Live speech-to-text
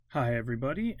Hi,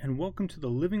 everybody, and welcome to the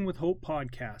Living with Hope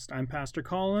podcast. I'm Pastor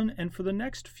Colin, and for the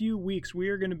next few weeks, we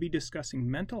are going to be discussing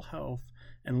mental health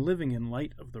and living in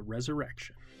light of the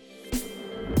resurrection.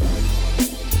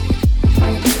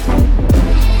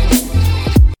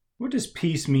 What does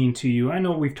peace mean to you? I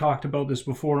know we've talked about this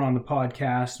before on the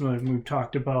podcast when we've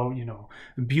talked about,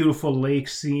 the beautiful lake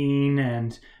scene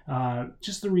and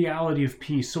just the reality of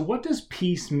peace. So what does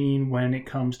peace mean when it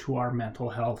comes to our mental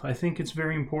health? I think it's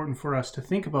very important for us to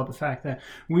think about the fact that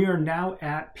we are now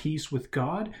at peace with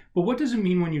God. But what does it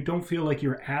mean when you don't feel like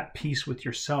you're at peace with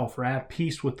yourself or at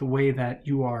peace with the way that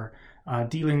you are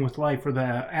dealing with life, or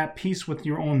at peace with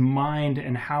your own mind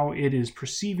and how it is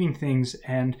perceiving things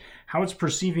and how it's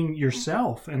perceiving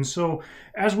yourself? And so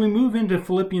as we move into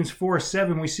Philippians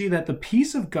 4:7, we see that the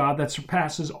peace of God that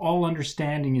surpasses all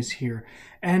understanding is here.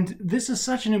 And this is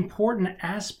such an important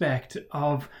aspect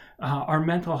of our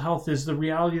mental health, is the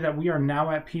reality that we are now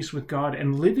at peace with God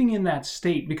and living in that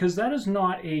state, because that is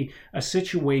not a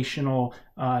situational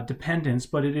dependence,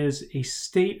 but it is a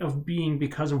state of being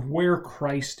because of where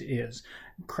Christ is.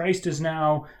 Christ is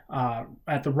now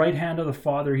at the right hand of the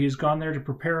Father. He has gone there to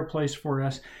prepare a place for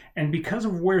us. And because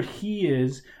of where He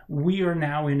is, we are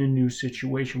now in a new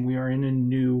situation. We are in a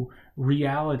new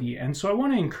reality. And so I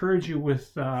want to encourage you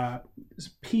with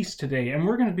peace today. And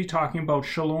we're going to be talking about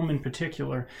shalom in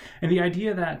particular, and the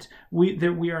idea that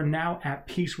we are now at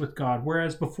peace with God,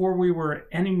 whereas before we were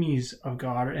enemies of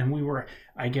God, and we were,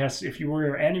 I guess, if you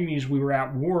were enemies, we were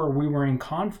at war, we were in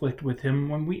conflict with Him.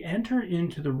 When we enter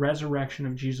into the resurrection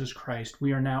of Jesus Christ,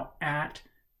 we are now at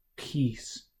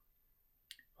peace.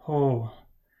 Oh,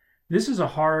 this is a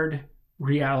hard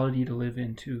reality to live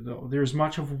into, though. There's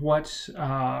much of what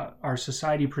our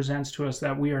society presents to us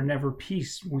that we are never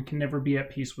peace. We can never be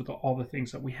at peace with all the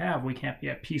things that we have. We can't be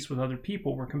at peace with other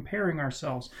people. We're comparing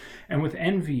ourselves and with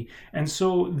envy. And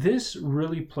so this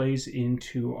really plays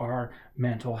into our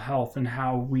mental health and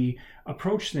how we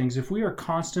approach things. If we are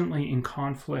constantly in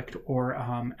conflict or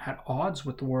at odds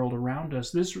with the world around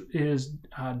us, this is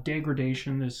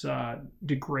degradation. This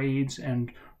degrades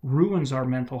and ruins our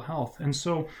mental health. And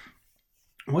so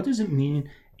what does it mean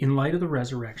in light of the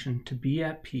resurrection to be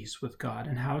at peace with God,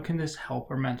 and how can this help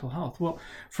our mental health? Well,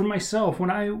 for myself, when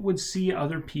I would see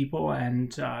other people, and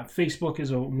Facebook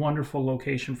is a wonderful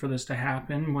location for this to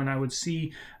happen, when I would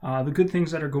see the good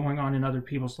things that are going on in other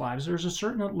people's lives, there's a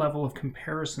certain level of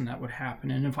comparison that would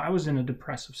happen. And if I was in a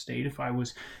depressive state, if I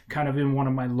was kind of in one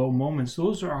of my low moments,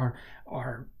 those are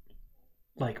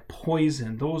like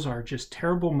poison. Those are just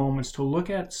terrible moments to look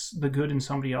at the good in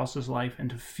somebody else's life and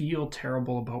to feel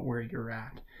terrible about where you're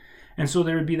at. And so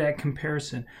there would be that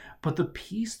comparison. But the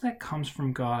peace that comes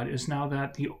from God is now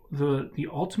that the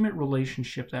ultimate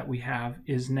relationship that we have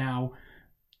is now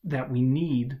that we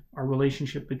need, our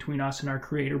relationship between us and our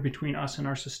Creator, between us and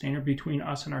our Sustainer, between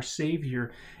us and our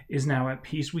Savior, is now at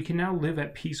peace. We can now live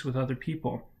at peace with other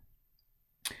people.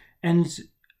 And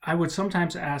I would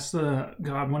sometimes ask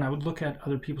God, when I would look at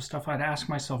other people's stuff, I'd ask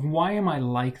myself, why am I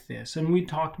like this? And we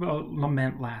talked about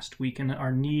lament last week and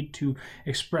our need to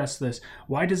express this.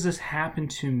 Why does this happen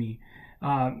to me?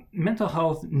 Mental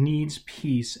health needs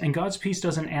peace, and God's peace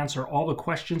doesn't answer all the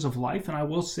questions of life. And I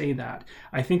will say that.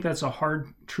 I think that's a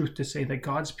hard truth to say, that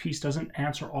God's peace doesn't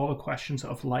answer all the questions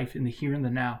of life in the here and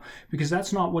the now, because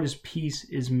that's not what His peace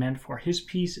is meant for. His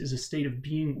peace is a state of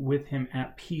being with Him,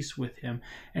 at peace with Him.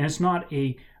 And it's not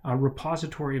a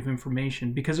repository of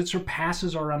information, because it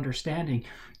surpasses our understanding.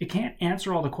 It can't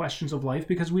answer all the questions of life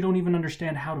because we don't even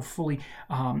understand how to fully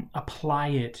apply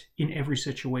it in every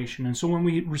situation. And so when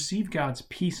we receive God's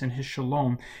peace and His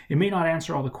shalom, it may not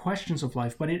answer all the questions of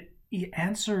life, but it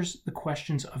answers the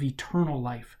questions of eternal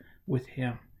life with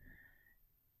Him.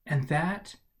 And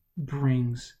that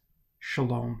brings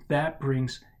shalom. That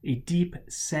brings a deep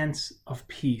sense of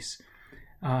peace.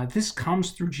 This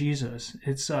comes through Jesus.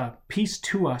 It's peace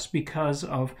to us because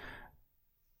of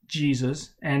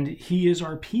Jesus, and He is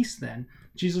our peace then.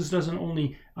 Jesus doesn't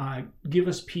only give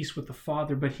us peace with the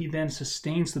Father, but He then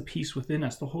sustains the peace within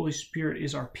us. The Holy Spirit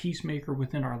is our peacemaker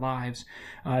within our lives.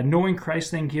 Knowing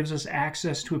Christ then gives us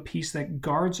access to a peace that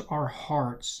guards our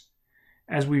hearts,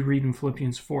 as we read in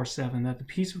Philippians 4:7, that the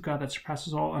peace of God that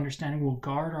surpasses all understanding will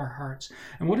guard our hearts.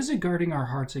 And what is it guarding our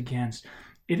hearts against?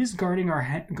 It is guarding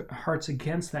our hearts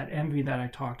against that envy that I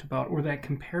talked about, or that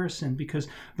comparison, because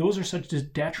those are such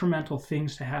detrimental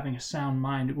things to having a sound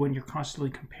mind when you're constantly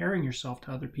comparing yourself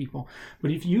to other people.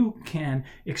 But if you can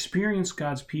experience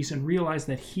God's peace and realize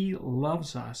that He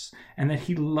loves us and that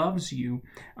He loves you,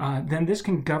 then this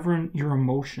can govern your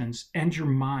emotions and your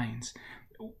minds.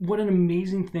 what an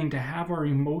amazing thing to have our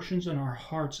emotions and our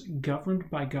hearts governed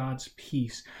by God's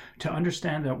peace, to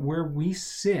understand that where we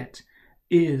sit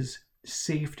is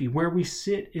safety, where we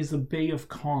sit is the bay of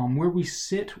calm, where we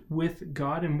sit with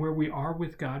God and where we are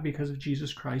with God because of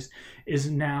Jesus Christ is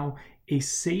now a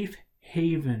safe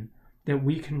haven that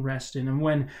we can rest in. And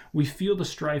when we feel the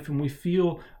strife and we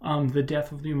feel the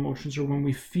death of the emotions, or when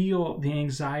we feel the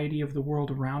anxiety of the world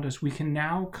around us, we can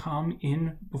now come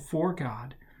in before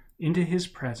God, into his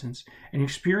presence, and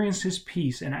experience his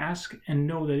peace, and ask and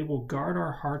know that it will guard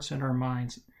our hearts and our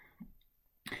minds.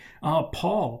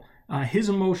 Paul, his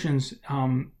emotions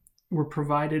were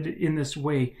provided in this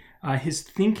way. His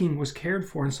thinking was cared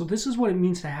for. And so this is what it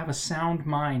means to have a sound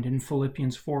mind in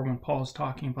Philippians 4, when Paul is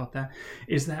talking about that,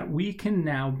 is that we can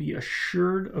now be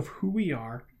assured of who we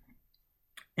are.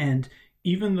 And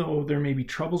even though there may be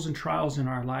troubles and trials in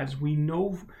our lives, we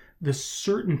know the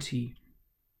certainty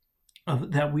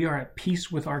of that we are at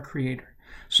peace with our Creator.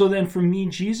 So then for me,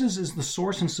 Jesus is the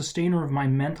source and sustainer of my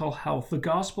mental health. The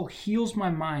gospel heals my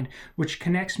mind, which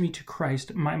connects me to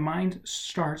Christ. My mind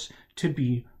starts to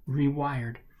be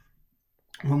rewired.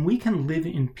 When we can live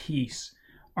in peace,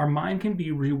 our mind can be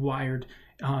rewired,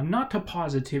 not to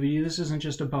positivity. This isn't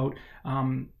just about,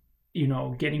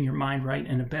 getting your mind right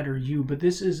and a better you, but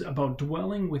this is about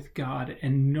dwelling with God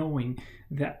and knowing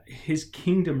that his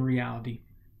kingdom reality.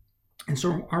 And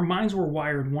so our minds were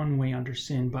wired one way under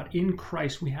sin, but in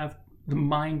Christ we have the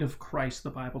mind of Christ, the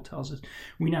Bible tells us.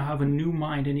 We now have a new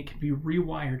mind, and it can be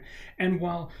rewired. And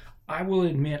while I will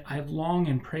admit I long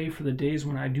and pray for the days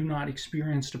when I do not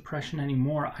experience depression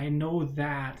anymore, I know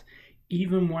that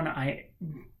even when I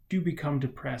do become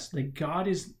depressed,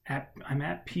 that I'm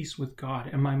at peace with God,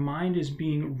 and my mind is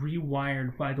being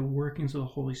rewired by the workings of the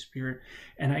Holy Spirit.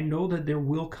 And I know that there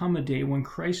will come a day when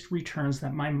Christ returns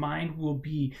that my mind will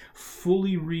be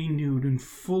fully renewed and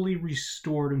fully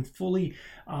restored and fully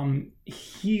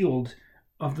healed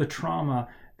of the trauma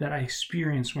that I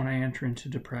experienced when I enter into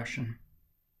depression.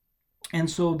 And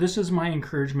so this is my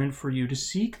encouragement for you, to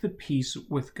seek the peace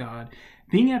with God.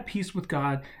 Being at peace with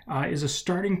God is a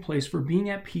starting place for being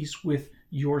at peace with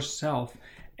yourself.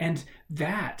 And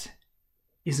that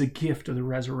is a gift of the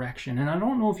resurrection. And I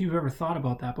don't know if you've ever thought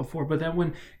about that before, but that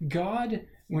when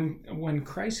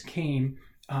Christ came,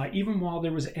 even while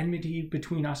there was enmity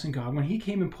between us and God, when he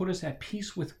came and put us at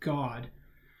peace with God,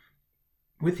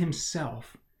 with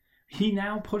himself, he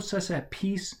now puts us at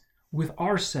peace with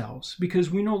ourselves,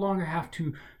 because we no longer have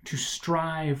to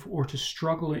strive or to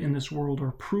struggle in this world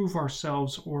or prove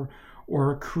ourselves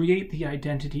or create the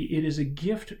identity. It is a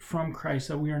gift from Christ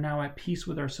that we are now at peace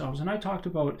with ourselves. And I talked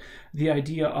about the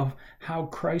idea of how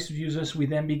Christ views us. We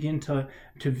then begin to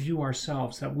view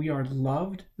ourselves, that we are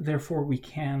loved, therefore we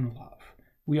can love.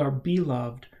 We are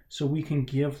beloved, so we can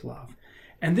give love.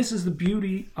 And this is the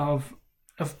beauty of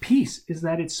peace, is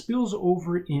that it spills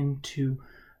over into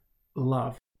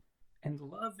love. And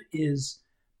love is,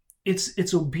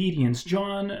 it's obedience.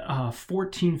 John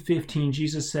 14:15,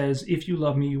 Jesus says, if you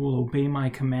love me, you will obey my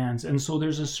commands. And so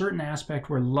there's a certain aspect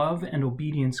where love and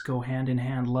obedience go hand in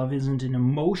hand. Love isn't an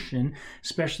emotion,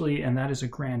 especially, and that is a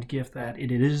grand gift, that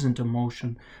it isn't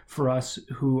emotion for us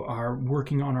who are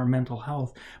working on our mental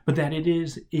health, but that it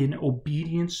is in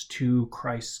obedience to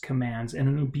Christ's commands and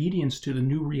in obedience to the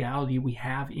new reality we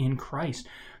have in Christ.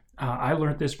 I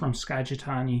learned this from Skye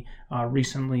Jethani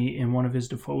recently in one of his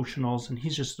devotionals, and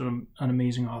he's just an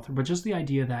amazing author. But just the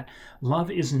idea that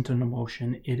love isn't an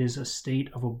emotion, it is a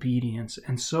state of obedience.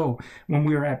 And so when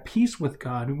we are at peace with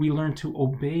God, we learn to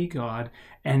obey God.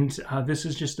 And this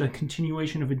is just a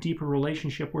continuation of a deeper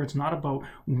relationship where it's not about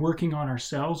working on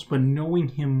ourselves, but knowing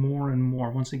him more and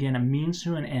more. Once again, a means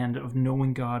to an end of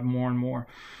knowing God more and more.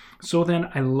 So then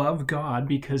I love God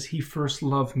because he first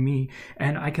loved me,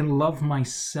 and I can love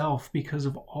myself because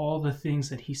of all the things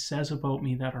that he says about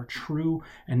me that are true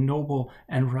and noble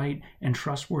and right and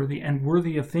trustworthy and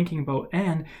worthy of thinking about.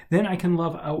 And then I can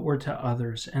love outward to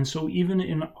others. And so even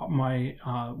in my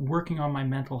working on my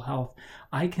mental health,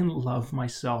 I can love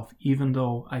myself even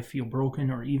though I feel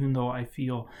broken, or even though I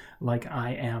feel like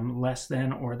I am less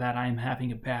than, or that I'm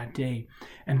having a bad day.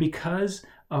 And because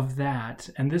of that,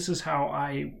 and this is how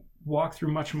I walk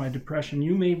through much of my depression.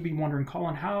 You may be wondering,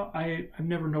 Colin, how I've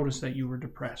never noticed that you were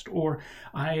depressed, or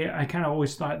I kind of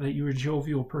always thought that you were a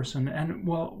jovial person. And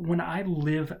well, when I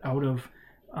live out of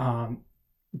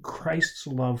Christ's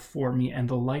love for me and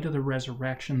the light of the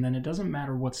resurrection, then it doesn't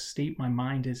matter what state my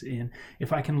mind is in.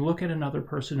 If I can look at another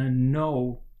person and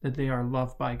know that they are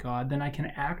loved by God, then I can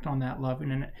act on that love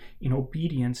in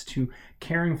obedience to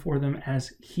caring for them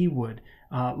as He would,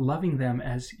 loving them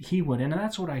as He would. And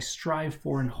that's what I strive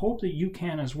for, and hope that you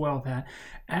can as well, that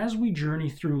as we journey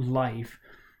through life,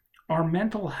 our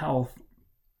mental health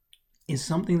is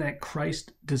something that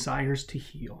Christ desires to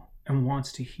heal and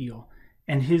wants to heal.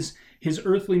 And his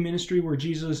earthly ministry, where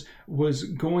Jesus was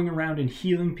going around and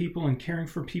healing people and caring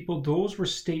for people, those were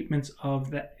statements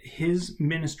of that his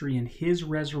ministry and his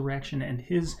resurrection and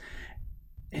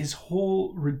his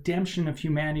whole redemption of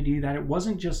humanity, that it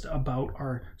wasn't just about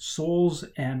our souls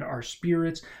and our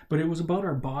spirits, but it was about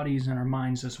our bodies and our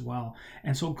minds as well.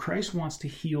 And so Christ wants to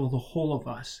heal the whole of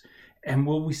us. And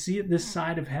will we see it this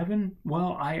side of heaven?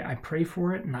 Well, I pray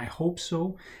for it, and I hope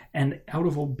so. And out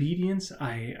of obedience,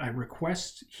 I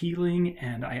request healing,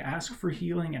 and I ask for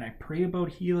healing, and I pray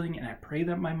about healing, and I pray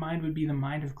that my mind would be the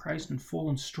mind of Christ and full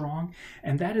and strong.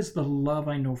 And that is the love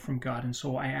I know from God, and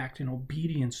so I act in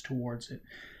obedience towards it.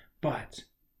 But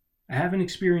I haven't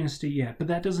experienced it yet, but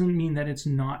that doesn't mean that it's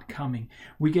not coming.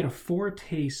 We get a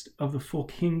foretaste of the full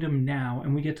kingdom now,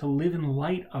 and we get to live in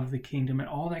light of the kingdom and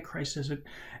all that Christ has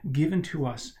given to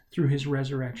us through his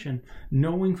resurrection,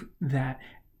 knowing that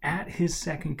at his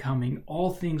second coming, all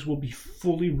things will be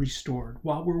fully restored.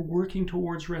 While we're working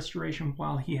towards restoration,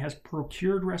 while he has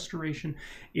procured restoration,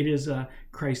 it is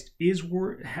Christ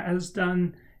has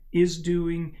done, is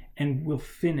doing, and will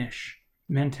finish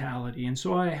mentality. And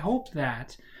so I hope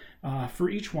that for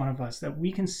each one of us, that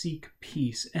we can seek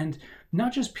peace, and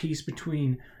not just peace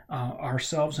between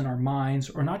ourselves and our minds,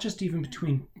 or not just even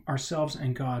between ourselves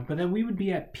and God, but that we would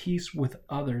be at peace with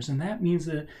others. And that means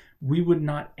that we would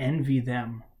not envy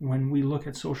them when we look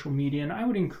at social media. And I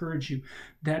would encourage you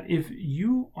that if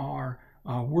you are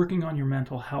working on your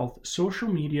mental health,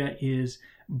 social media is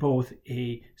both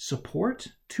a support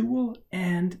tool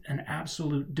and an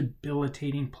absolute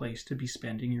debilitating place to be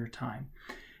spending your time.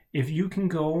 If you can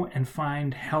go and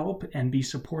find help and be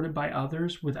supported by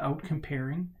others without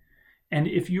comparing, and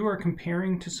if you are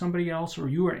comparing to somebody else or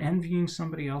you are envying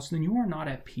somebody else, then you are not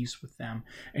at peace with them,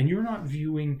 and you're not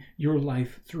viewing your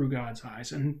life through God's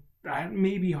eyes. And that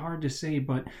may be hard to say,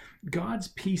 but God's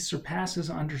peace surpasses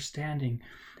understanding.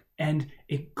 And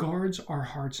it guards our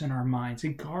hearts and our minds.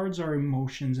 It guards our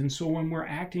emotions. And so when we're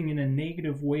acting in a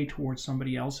negative way towards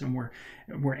somebody else, and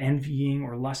we're envying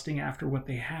or lusting after what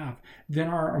they have, then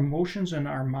our emotions and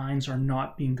our minds are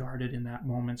not being guarded in that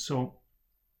moment. So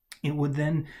it would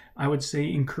then, I would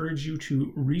say, encourage you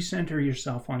to recenter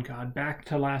yourself on God, back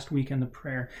to last week in the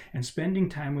prayer, and spending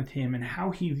time with him and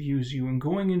how he views you, and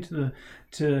going into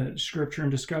to scripture and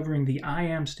discovering the I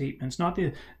am statements, not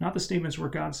the statements where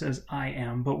God says I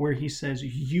am, but where he says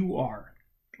you are,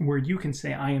 where you can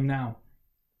say I am now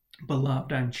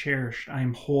beloved, I am cherished, I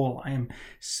am whole, I am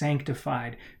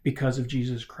sanctified because of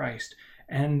Jesus Christ.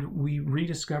 And we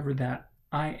rediscovered that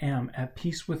I am at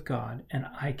peace with God, and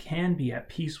I can be at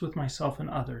peace with myself and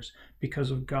others because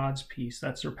of God's peace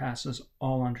that surpasses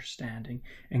all understanding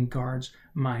and guards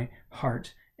my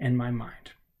heart and my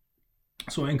mind.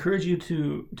 So I encourage you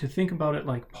to think about it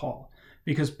like Paul,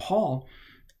 because Paul,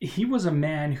 he was a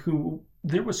man who,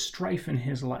 there was strife in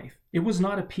his life. It was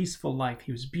not a peaceful life.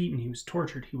 He was beaten, he was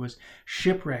tortured, he was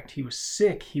shipwrecked, he was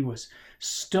sick, he was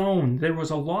stoned. There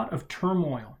was a lot of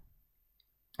turmoil.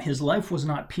 His life was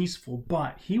not peaceful,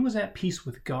 but he was at peace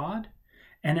with God.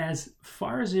 And as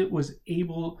far as it was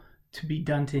able to be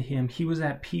done to him, he was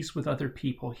at peace with other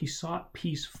people. He sought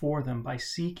peace for them by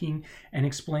seeking and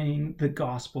explaining the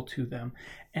gospel to them.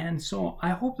 And so I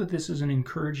hope that this is an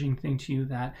encouraging thing to you,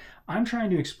 that I'm trying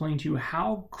to explain to you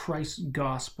how Christ's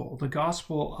gospel, the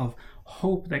gospel of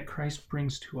hope that Christ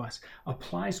brings to us,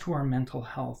 applies to our mental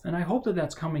health. And I hope that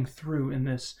that's coming through in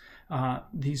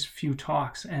these few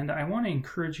talks. And I want to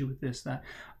encourage you with this, that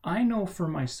I know for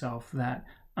myself that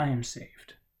I am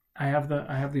saved. I have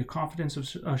the confidence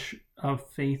of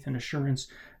faith and assurance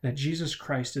that Jesus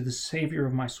Christ is the Savior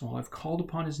of my soul. I've called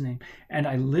upon his name, and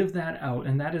I live that out.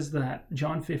 And that is that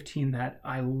John 15, that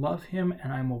I love him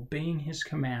and I'm obeying his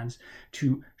commands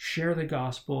to share the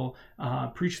gospel,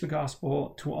 preach the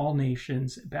gospel to all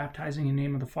nations, baptizing in the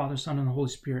name of the Father, Son, and the Holy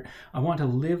Spirit. I want to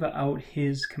live out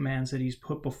his commands that he's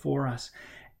put before us.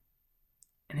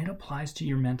 And it applies to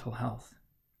your mental health.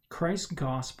 Christ's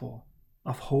gospel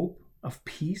of hope, of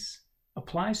peace,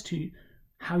 applies to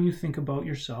how you think about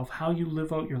yourself, how you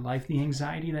live out your life, the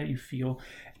anxiety that you feel.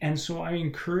 And so I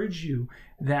encourage you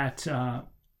that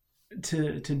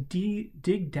to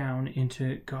dig down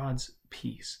into God's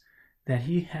peace that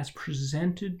he has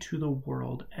presented to the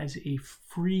world as a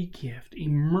free gift, a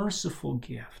merciful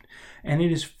gift. And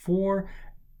it is for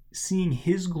seeing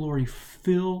his glory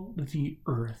fill the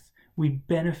earth We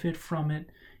benefit from it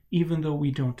even though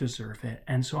we don't deserve it.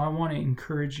 And so I want to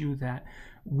encourage you that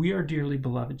we are dearly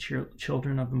beloved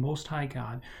children of the Most High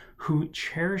God, who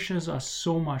cherishes us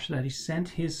so much that he sent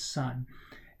his Son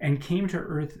and came to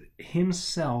earth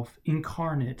himself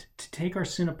incarnate to take our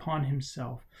sin upon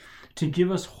himself, to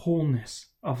give us wholeness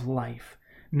of life,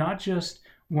 not just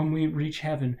when we reach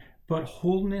heaven, but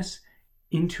wholeness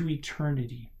into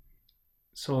eternity.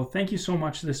 So thank you so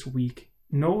much this week.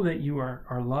 Know that you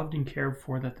are loved and cared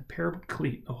for, that the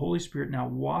Paraclete, the Holy Spirit, now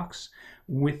walks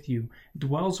with you,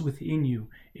 dwells within you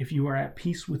if you are at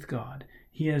peace with God.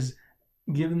 He has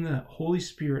given the Holy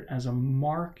Spirit as a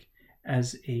mark,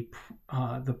 as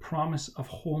the promise of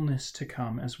wholeness to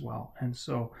come as well. And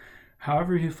so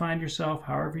however you find yourself,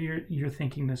 however you're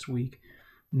thinking this week,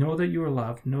 know that you are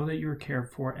loved, know that you are cared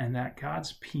for, and that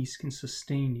God's peace can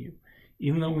sustain you,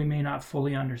 even though we may not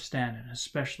fully understand it,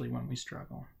 especially when we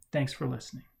struggle. Thanks for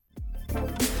listening.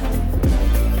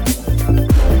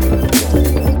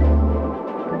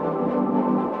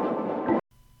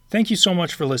 Thank you so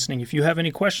much for listening. If you have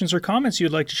any questions or comments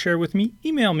you'd like to share with me,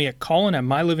 email me at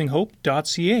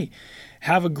colin@mylivinghope.ca.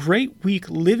 Have a great week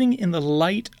living in the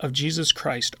light of Jesus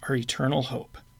Christ, our eternal hope.